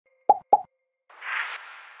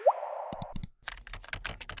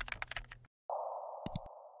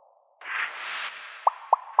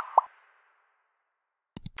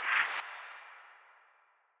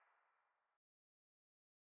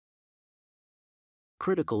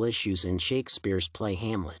Critical issues in Shakespeare's play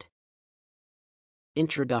Hamlet.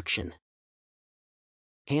 Introduction.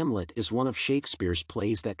 Hamlet is one of Shakespeare's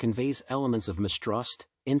plays that conveys elements of mistrust,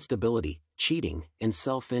 instability, cheating, and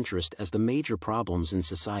self-interest as the major problems in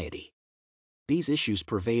society. These issues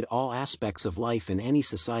pervade all aspects of life in any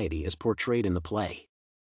society as portrayed in the play.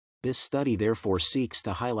 This study therefore seeks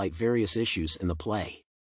to highlight various issues in the play.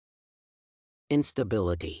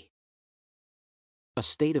 Instability. A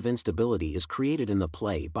state of instability is created in the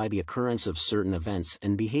play by the occurrence of certain events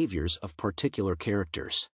and behaviors of particular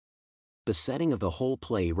characters. The setting of the whole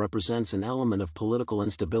play represents an element of political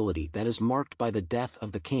instability that is marked by the death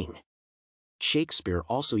of the king. Shakespeare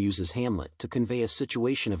also uses Hamlet to convey a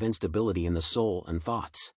situation of instability in the soul and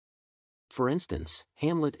thoughts. For instance,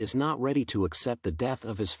 Hamlet is not ready to accept the death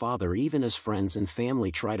of his father even as friends and family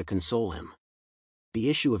try to console him. The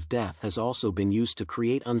issue of death has also been used to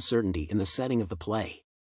create uncertainty in the setting of the play.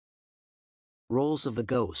 Roles of the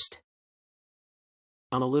ghost.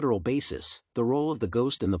 On a literal basis, the role of the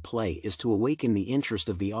ghost in the play is to awaken the interest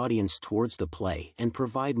of the audience towards the play and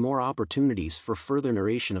provide more opportunities for further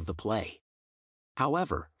narration of the play.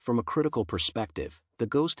 However, from a critical perspective, the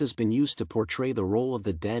ghost has been used to portray the role of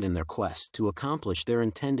the dead in their quest to accomplish their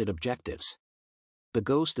intended objectives. The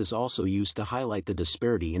ghost is also used to highlight the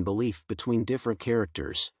disparity in belief between different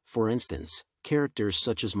characters. For instance, characters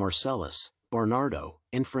such as Marcellus, Bernardo,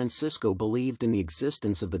 and Francisco believed in the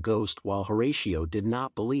existence of the ghost while Horatio did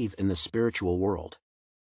not believe in the spiritual world.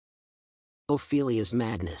 Ophelia's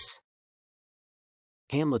madness.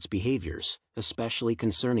 Hamlet's behaviors, especially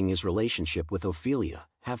concerning his relationship with Ophelia,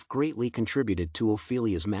 have greatly contributed to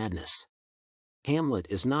Ophelia's madness. Hamlet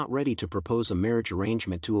is not ready to propose a marriage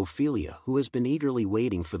arrangement to Ophelia, who has been eagerly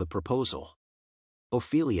waiting for the proposal.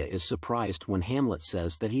 Ophelia is surprised when Hamlet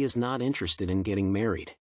says that he is not interested in getting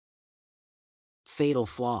married. Fatal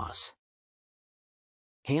flaws.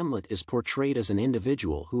 Hamlet is portrayed as an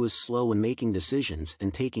individual who is slow in making decisions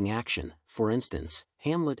and taking action. For instance,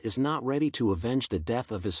 Hamlet is not ready to avenge the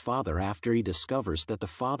death of his father after he discovers that the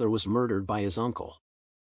father was murdered by his uncle.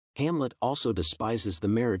 Hamlet also despises the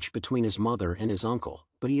marriage between his mother and his uncle,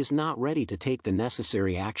 but he is not ready to take the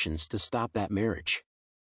necessary actions to stop that marriage.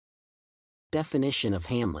 Definition of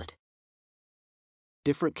Hamlet.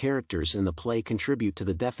 Different characters in the play contribute to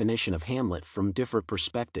the definition of Hamlet from different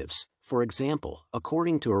perspectives. For example,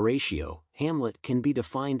 according to Horatio, Hamlet can be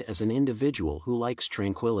defined as an individual who likes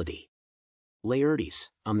tranquility. Laertes,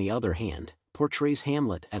 on the other hand, portrays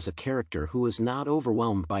Hamlet as a character who is not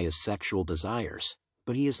overwhelmed by his sexual desires,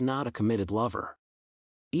 but he is not a committed lover.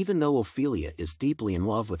 Even though Ophelia is deeply in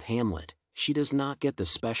love with Hamlet, she does not get the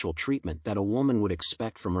special treatment that a woman would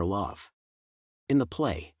expect from her love. In the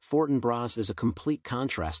play, Fortinbras is a complete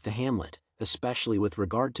contrast to Hamlet, especially with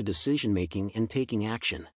regard to decision-making and taking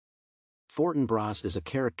action. Fortinbras is a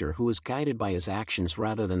character who is guided by his actions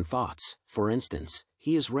rather than thoughts. For instance,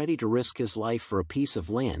 he is ready to risk his life for a piece of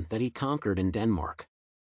land that he conquered in Denmark.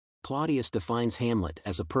 Claudius defines Hamlet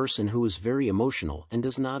as a person who is very emotional and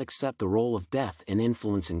does not accept the role of death in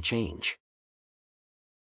influencing change.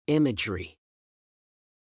 Imagery.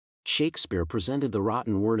 Shakespeare presented the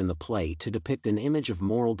rotten word in the play to depict an image of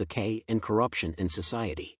moral decay and corruption in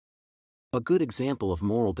society. A good example of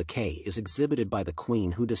moral decay is exhibited by the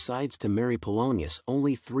queen who decides to marry Polonius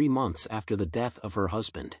only 3 months after the death of her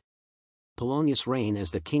husband. Polonius' reign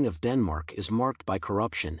as the king of Denmark is marked by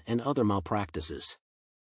corruption and other malpractices.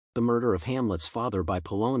 The murder of Hamlet's father by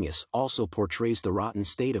Polonius also portrays the rotten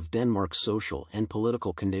state of Denmark's social and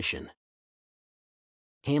political condition.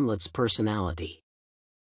 Hamlet's personality.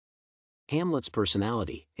 Hamlet's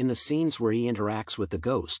personality, in the scenes where he interacts with the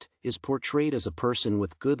ghost, is portrayed as a person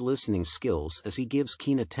with good listening skills as he gives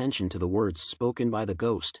keen attention to the words spoken by the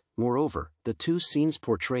ghost. Moreover, the two scenes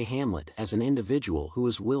portray Hamlet as an individual who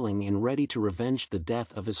is willing and ready to revenge the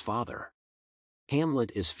death of his father.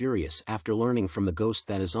 Hamlet is furious after learning from the ghost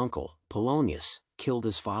that his uncle, Polonius, killed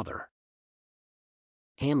his father.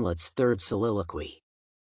 Hamlet's third soliloquy.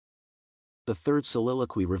 The third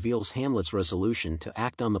soliloquy reveals Hamlet's resolution to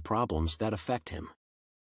act on the problems that affect him.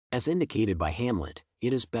 As indicated by Hamlet,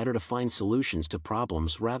 it is better to find solutions to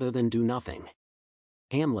problems rather than do nothing.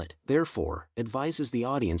 Hamlet, therefore, advises the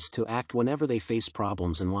audience to act whenever they face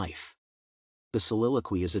problems in life. The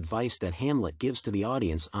soliloquy is advice that Hamlet gives to the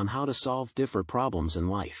audience on how to solve different problems in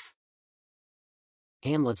life.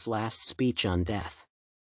 Hamlet's last speech on death.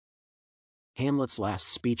 Hamlet's last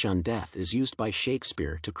speech on death is used by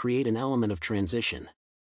Shakespeare to create an element of transition.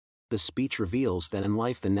 The speech reveals that in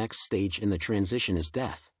life the next stage in the transition is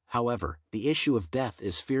death. However, the issue of death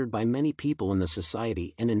is feared by many people in the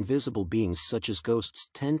society, and invisible beings such as ghosts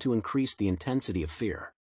tend to increase the intensity of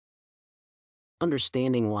fear.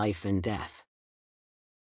 Understanding life and death.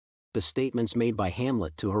 The statements made by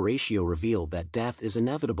Hamlet to Horatio reveal that death is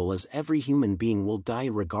inevitable, as every human being will die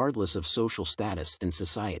regardless of social status in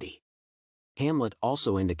society. Hamlet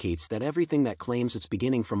also indicates that everything that claims its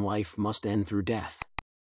beginning from life must end through death.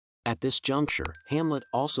 At this juncture, Hamlet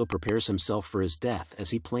also prepares himself for his death as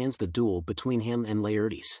he plans the duel between him and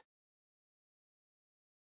Laertes.